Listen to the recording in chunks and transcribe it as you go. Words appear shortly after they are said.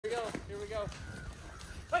go.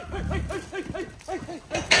 Hey, hey, hey, hey, hey, hey, hey, hey,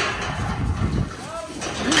 hey.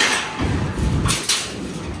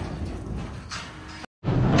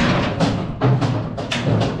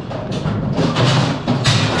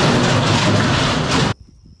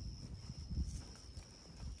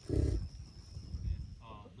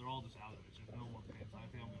 They're all just out of it. There's no more pins. I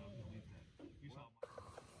think I'm going to delete that. You saw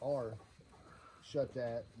or shut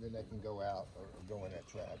that, then they can go out or go in that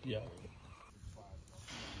trap. Yeah.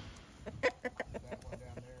 That one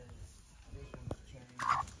down there, this one's changed.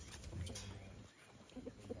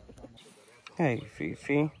 Hey,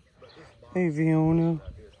 Fifi. Hey, Fiona.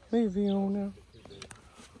 Hey, Fiona.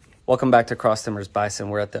 Welcome back to Cross Timbers Bison.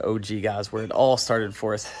 We're at the OG, guys, where it all started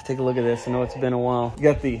for us. Take a look at this. I know it's been a while. You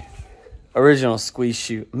got the original squeeze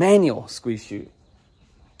chute, manual squeeze chute.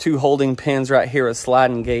 2 holding pins right here with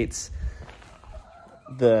sliding gates.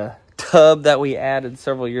 The tub that we added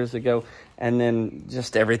several years ago, and then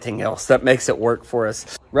just everything else that makes it work for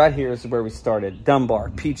us. Right here is where we started. Dunbar,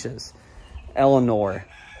 Peaches, Eleanor,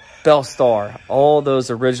 Bellstar, all those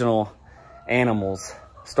original animals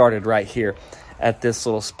started right here at this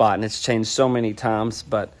little spot, and it's changed so many times,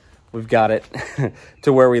 but we've got it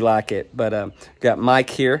to where we like it. But got Mike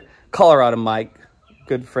here, Colorado Mike,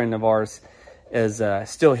 good friend of ours, is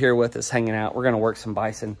still here with us hanging out. We're gonna work some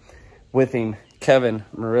bison with him. Kevin,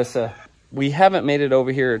 Marissa, we haven't made it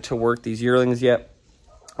over here to work these yearlings yet.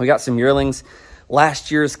 We got some yearlings, last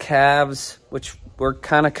year's calves, which were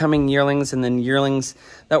kind of coming yearlings, and then yearlings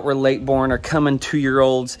that were late born are coming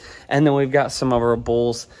 2-year-olds. And then we've got some of our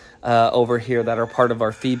bulls over here that are part of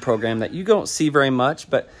our feed program that you don't see very much,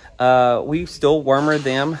 but we still wormer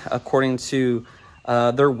them according to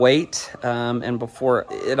their weight, and before,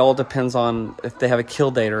 it all depends on if they have a kill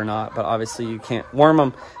date or not. But obviously you can't worm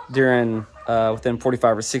them during within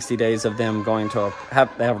 45 or 60 days of them going to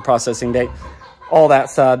they have a processing date. All that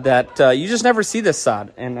side that you just never see this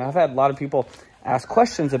side, and I've had a lot of people ask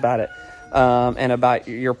questions about it, and about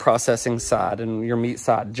your processing side and your meat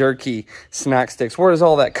side. Jerky, snack sticks, where does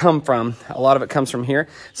all that come from? A lot of it comes from here.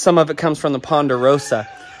 Some of it comes from the Ponderosa,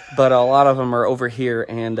 but a lot of them are over here,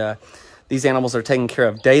 and these animals are taken care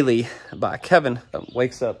of daily by Kevin.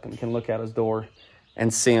 Wakes up and can look out his door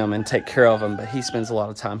and see them and take care of them, but he spends a lot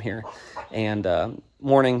of time here. And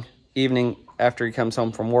morning, evening, after he comes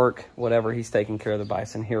home from work, whatever, he's taking care of the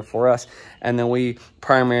bison here for us. And then we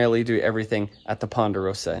primarily do everything at the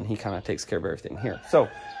Ponderosa, and he kind of takes care of everything here. So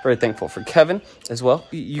very thankful for Kevin as well.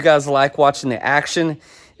 You guys like watching the action.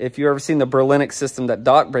 If you've ever seen the Berlinic system that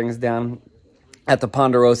Doc brings down at the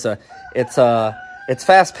Ponderosa, it's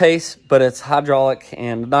fast-paced, but it's hydraulic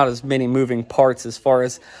and not as many moving parts as far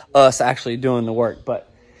as us actually doing the work. But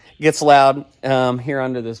it gets loud here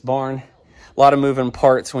under this barn. A lot of moving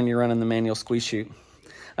parts when you're running the manual squeeze chute.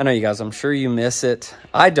 I know you guys, I'm sure you miss it.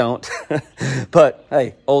 I don't. But,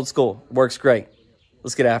 hey, old school. Works great.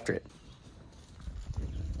 Let's get after it.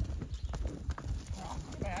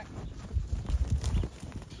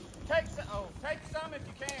 Take some if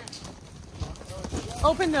you can.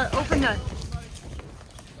 Open the.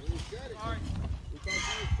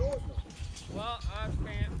 Well, I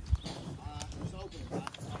can't.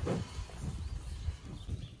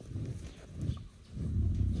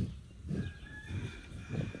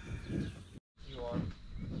 You are.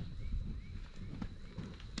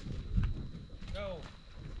 No.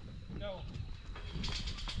 No.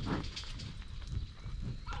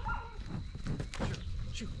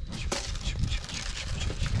 Shoot.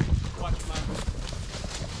 Watch it, Michael.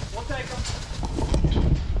 We'll take them.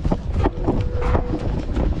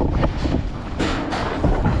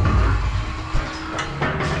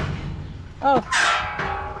 Oh.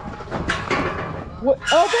 What?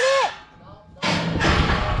 Open it!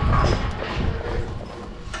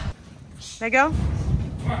 They go?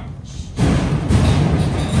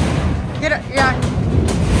 Get it, yeah.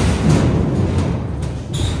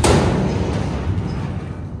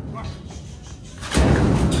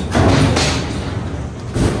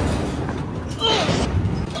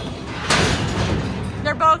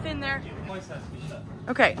 They're both in there.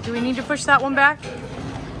 Okay, do we need to push that one back?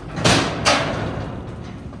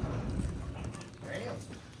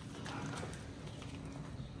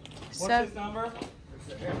 What's his number?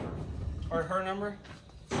 Or her number?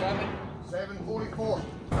 744.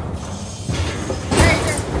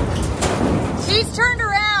 He's turned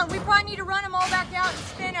around. We probably need to run him all back out and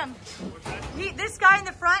spin him. This guy in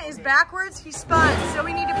the front is backwards. He spun, so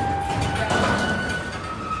we need to...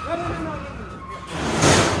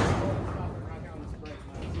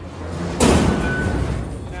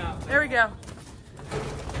 There we go.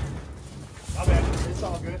 My bad. It's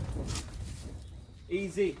all good.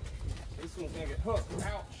 Easy. This one's gonna get hooked.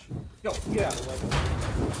 Ouch. Go, get out of the way.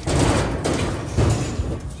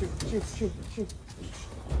 Shoot.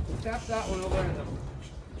 Tap that one over in the...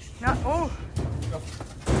 No, oh. Go.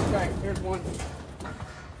 Okay, here's one.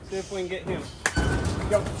 See if we can get him.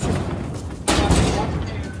 Go, shoot.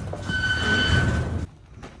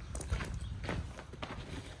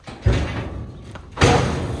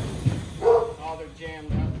 Oh, they're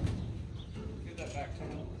jammed up. Give that back to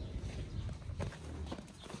him.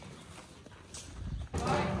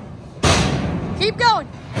 Keep going.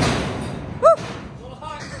 Woo. A little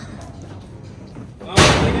hot.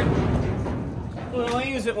 We'll only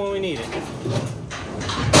use it when we need it.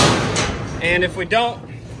 And if we don't,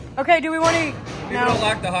 Okay, do we want to? people don't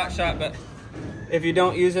like the hot shot, but if you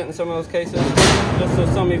don't use it in some of those cases, just so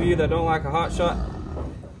some of you that don't like a hot shot,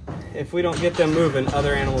 if we don't get them moving,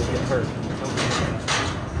 other animals get hurt.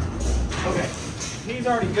 Okay, he's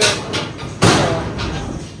already good. So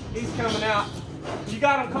he's coming out. You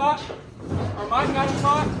got him caught? Or Mike got him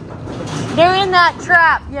caught? They're in that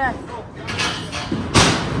trap. Yes.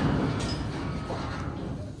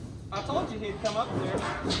 I told you he'd come up there.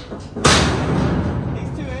 He's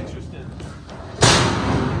too interested.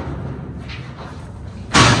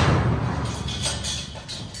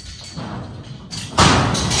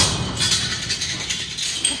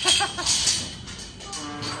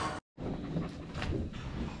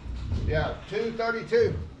 Yeah,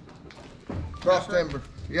 232. Cross timber.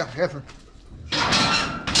 Yeah, heifer.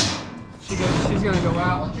 She's gonna go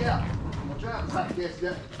out. Watch out. Watch out. Like this,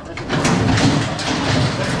 yeah.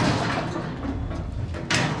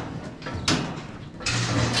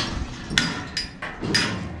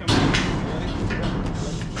 Come on. Ready?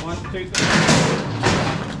 1, 2, 3.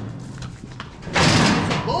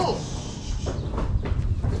 Bull.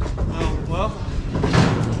 Oh, well.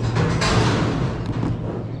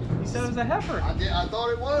 He said it was a heifer. I thought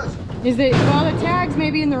it was. Is it? Well, the tag's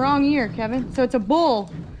maybe in the wrong ear, Kevin. So it's a bull.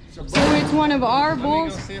 It's a bull. So it's one of our Let me go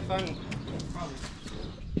bulls. see if I can. Probably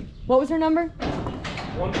What was her number?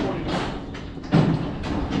 140.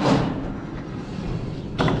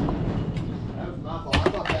 That was my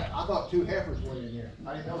fault. I thought two heifers went in here.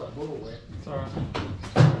 I didn't know that bull went. It's all right.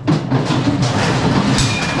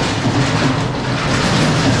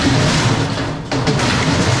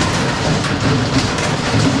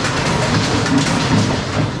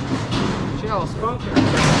 She all spunky.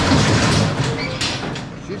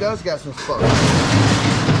 She does got some spunk.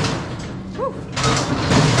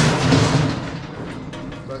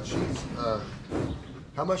 But she's,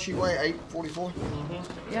 how much she weigh? 844?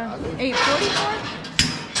 Yeah. I do. 844.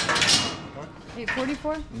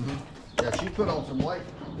 844. Yeah, she put on some weight.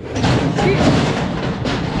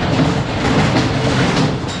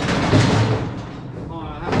 Hold on,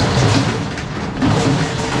 I have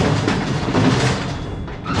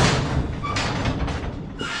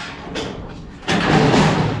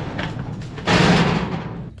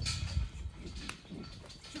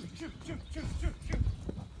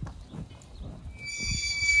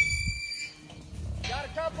Got a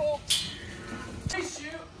couple. Squeeze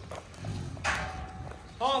shoot.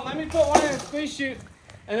 Hold on, let me put one in a squeeze shoot,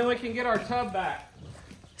 and then we can get our tub back.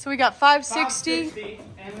 So we got 560. 560,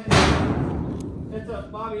 and then it's a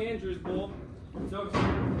Bobby Andrews bull. So okay,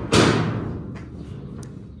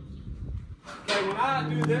 when I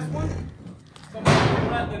do this one, somebody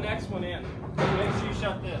can let the next one in. Make sure you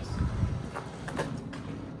shut this.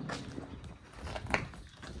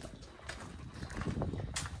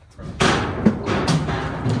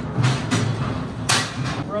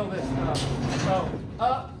 Roll this up. So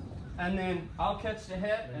up, and then I'll catch the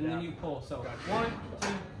head, and then you pull. So 1, 2,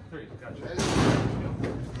 3. Gotcha.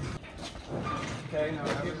 Okay, now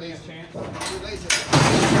give these a chance. 1,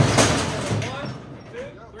 2,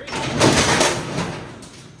 3.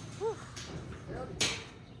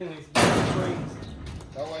 In these springs.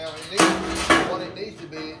 Oh, well, what it needs to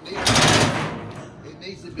be, it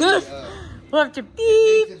needs to be, We'll have to it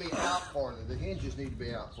beep. needs to be out for it. The hinges need to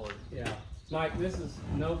be out for it. Yeah. Mike, this is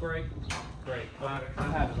no break. Great. I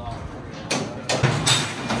have it all.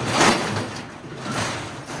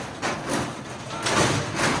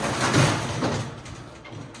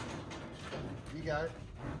 You got it?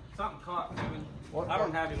 Something caught, Kevin. What? I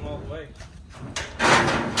don't have him all the way.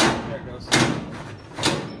 There it goes.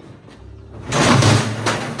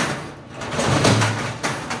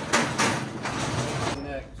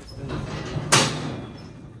 Neck, just in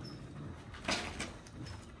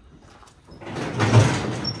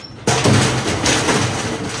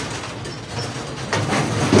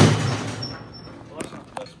Well, that's not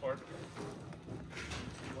the best part.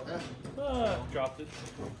 Dropped it.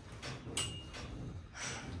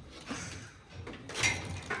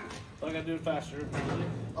 Like I gotta do it faster.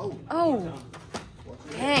 Oh. Oh.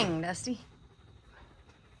 Dang, Dusty.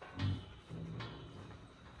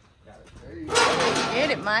 There you go.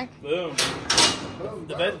 Get it, Mike. Boom. Boom,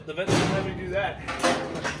 The boom. vet doesn't have me do that.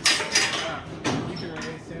 You can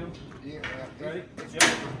release him. Yeah, Ready? it's- Yep.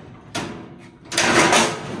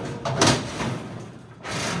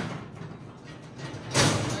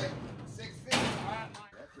 Hey, 6 feet.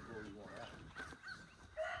 That's the ball you want out.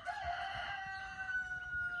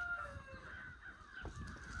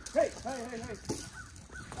 Hey!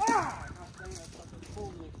 Ah! Gosh dang, that fucking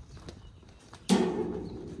pulled me.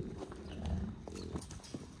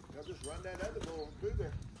 Now just run that other ball through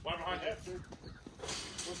there. One behind you.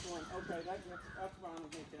 Which one? Okay, that's fine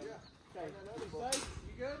with me, Kevin. Yeah. Okay, Run that other you ball. safe?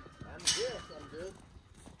 You good? I'm good. I'm good.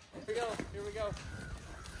 Here we go. Here we go.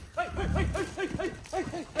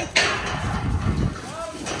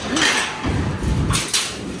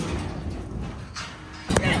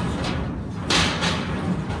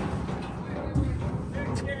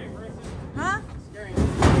 Huh? Scary.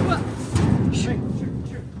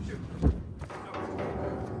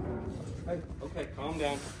 Okay, calm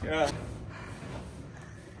down. Yeah.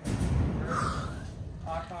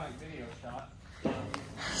 Iconic video shot.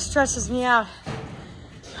 Stresses me out.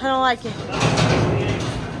 I don't like it.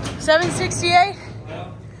 768?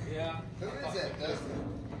 Well, yeah. Who is that, Dustin?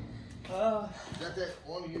 Is that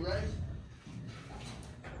one you raised?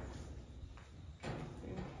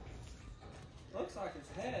 Looks like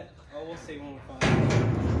his head. Oh, we'll see when we find it.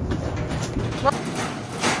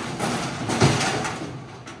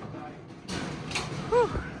 Whew.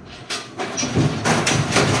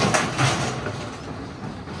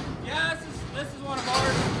 Yeah, this is one of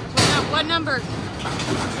ours. What number?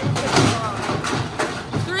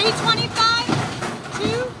 325? 2?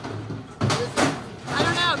 I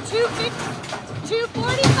don't know. 250?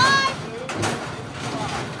 245?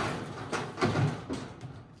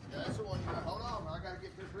 Yeah, that's the one you got. Hold on, I gotta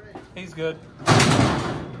get this ready. He's good.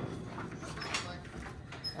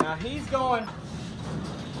 Now he's going.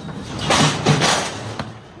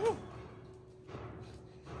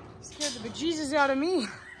 Scared the bejesus out of me.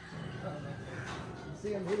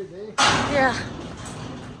 See him hit it, eh? Yeah.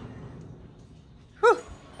 Whew.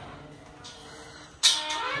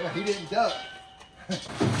 Yeah, he didn't duck.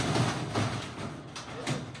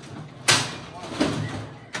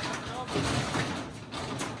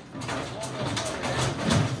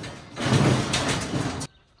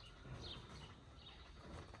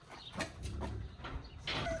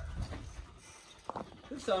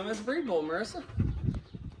 Who's telling him it's a breed bull, Marissa?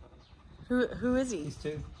 Who is he? He's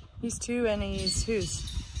 2. He's 2 and he's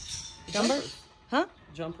whose? Jumper? Huh?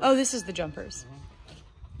 Jumper. Oh, this is the jumpers.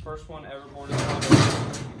 First one ever boarded. But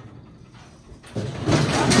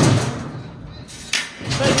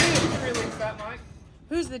who? You can release that, Mike.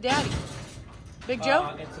 Who's the daddy? Big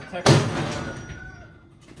Joe? It's a Texas.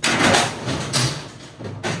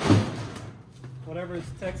 Whatever is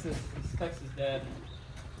Texas, it's Texas dad.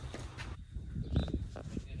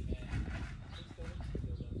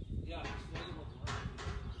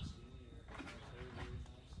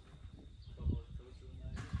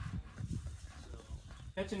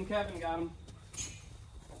 Catching Kevin got him.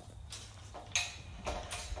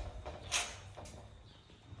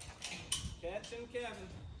 Catching Kevin.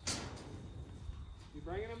 You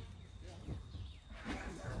bringing him?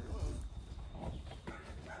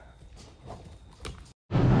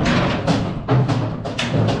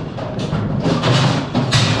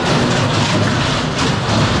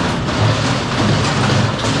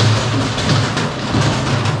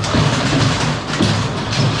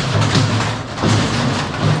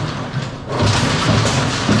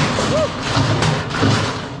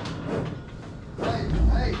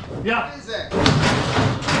 Hey, Yeah. what is that?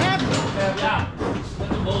 Yeah.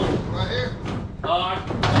 That's a bull. Right here?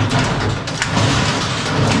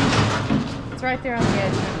 It's right there on the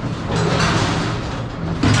edge. Is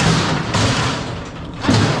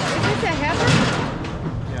this a heifer?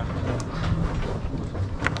 Yeah.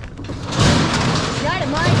 Got it,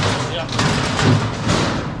 Mike. Yeah.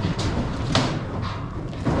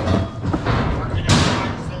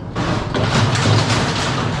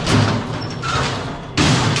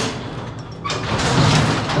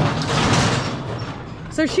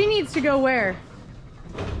 So she needs to go where?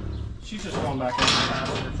 She's just going back in the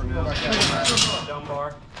pasture for now.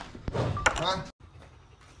 Dunbar. Huh?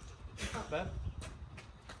 Not bad.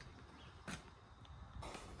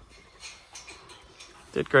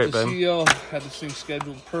 Did great, The babe. CEO had this thing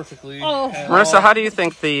scheduled perfectly. Oh. And Marissa, how do you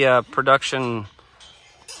think the production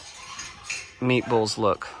meat bulls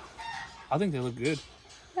look? I think they look good.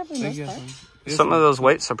 Yeah, for the They most got part. some Some of those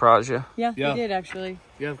weights surprise you. Yeah, Yeah. they did actually.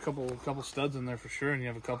 You have a couple studs in there for sure, and you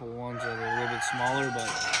have a couple ones that are a little bit smaller,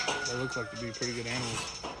 but they look like to be pretty good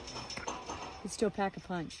animals. It's still pack a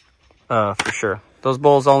punch. For sure. Those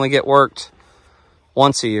bulls only get worked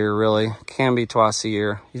once a year, really. Can be twice a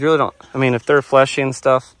year. You really don't, I mean, if they're fleshy and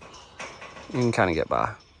stuff, you can kind of get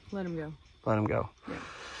by. Let them go. Let them go. Yeah.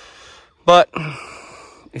 But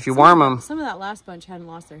if you worm them, Some of that last bunch hadn't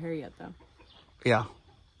lost their hair yet, though. yeah,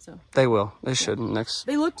 So they will. They shouldn't. Next.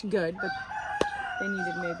 they looked good, but they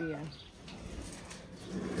needed maybe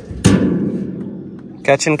a...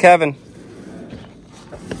 Catching Kevin.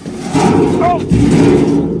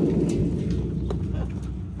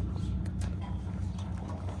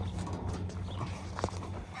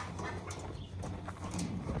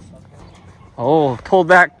 Oh, pulled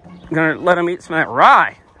back. Gonna let him eat some of that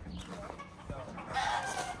rye.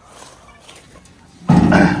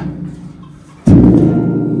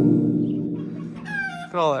 Look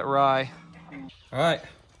at all that rye. All right,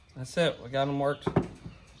 that's it. We got them worked.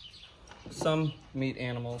 Some meat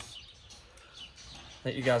animals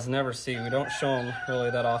that you guys never see. We don't show them really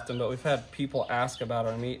that often, but we've had people ask about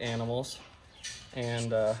our meat animals.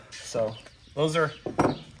 And so those are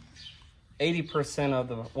 80% of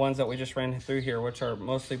the ones that we just ran through here, which are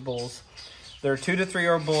mostly bulls. They're 2 to 3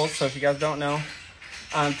 year old bulls. So if you guys don't know,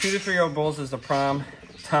 2 to 3 year old bulls is the prime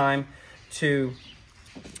time to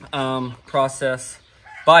process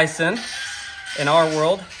bison. In our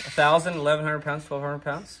world, 1,000, 1,100 pounds, 1,200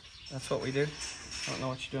 pounds. That's what we do. I don't know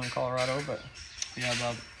what you do in Colorado, but Yeah,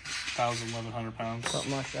 about 1,000, 1,100 pounds.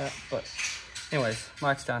 something like that. But anyways,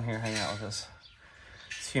 Mike's down here hanging out with us.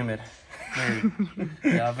 It's humid.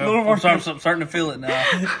 Yeah, I'm starting to feel it now.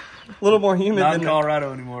 A little more humid Not than in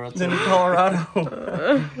Colorado anymore. I'll tell than you. Colorado.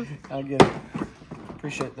 I get it.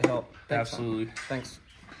 Appreciate the help. Thanks, Absolutely. Thanks,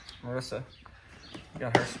 Marissa.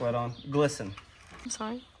 Got her sweat on. Glisten. I'm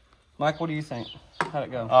sorry. Mike, what do you think? How'd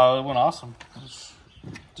it go? It went awesome. It was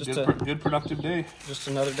Just good productive day. just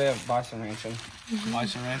another day of bison ranching.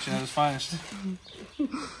 Bison ranching at its finest.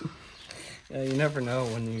 Yeah, you never know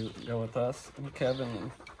when you go with us and Kevin.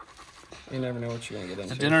 And you never know what you're gonna get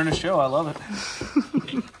into. A dinner and a show. I love it.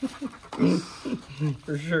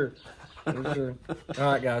 For sure. For sure.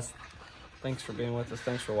 All right, guys. Thanks for being with us.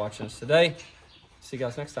 Thanks for watching us today. See you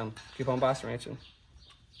guys next time. Keep on bison ranching.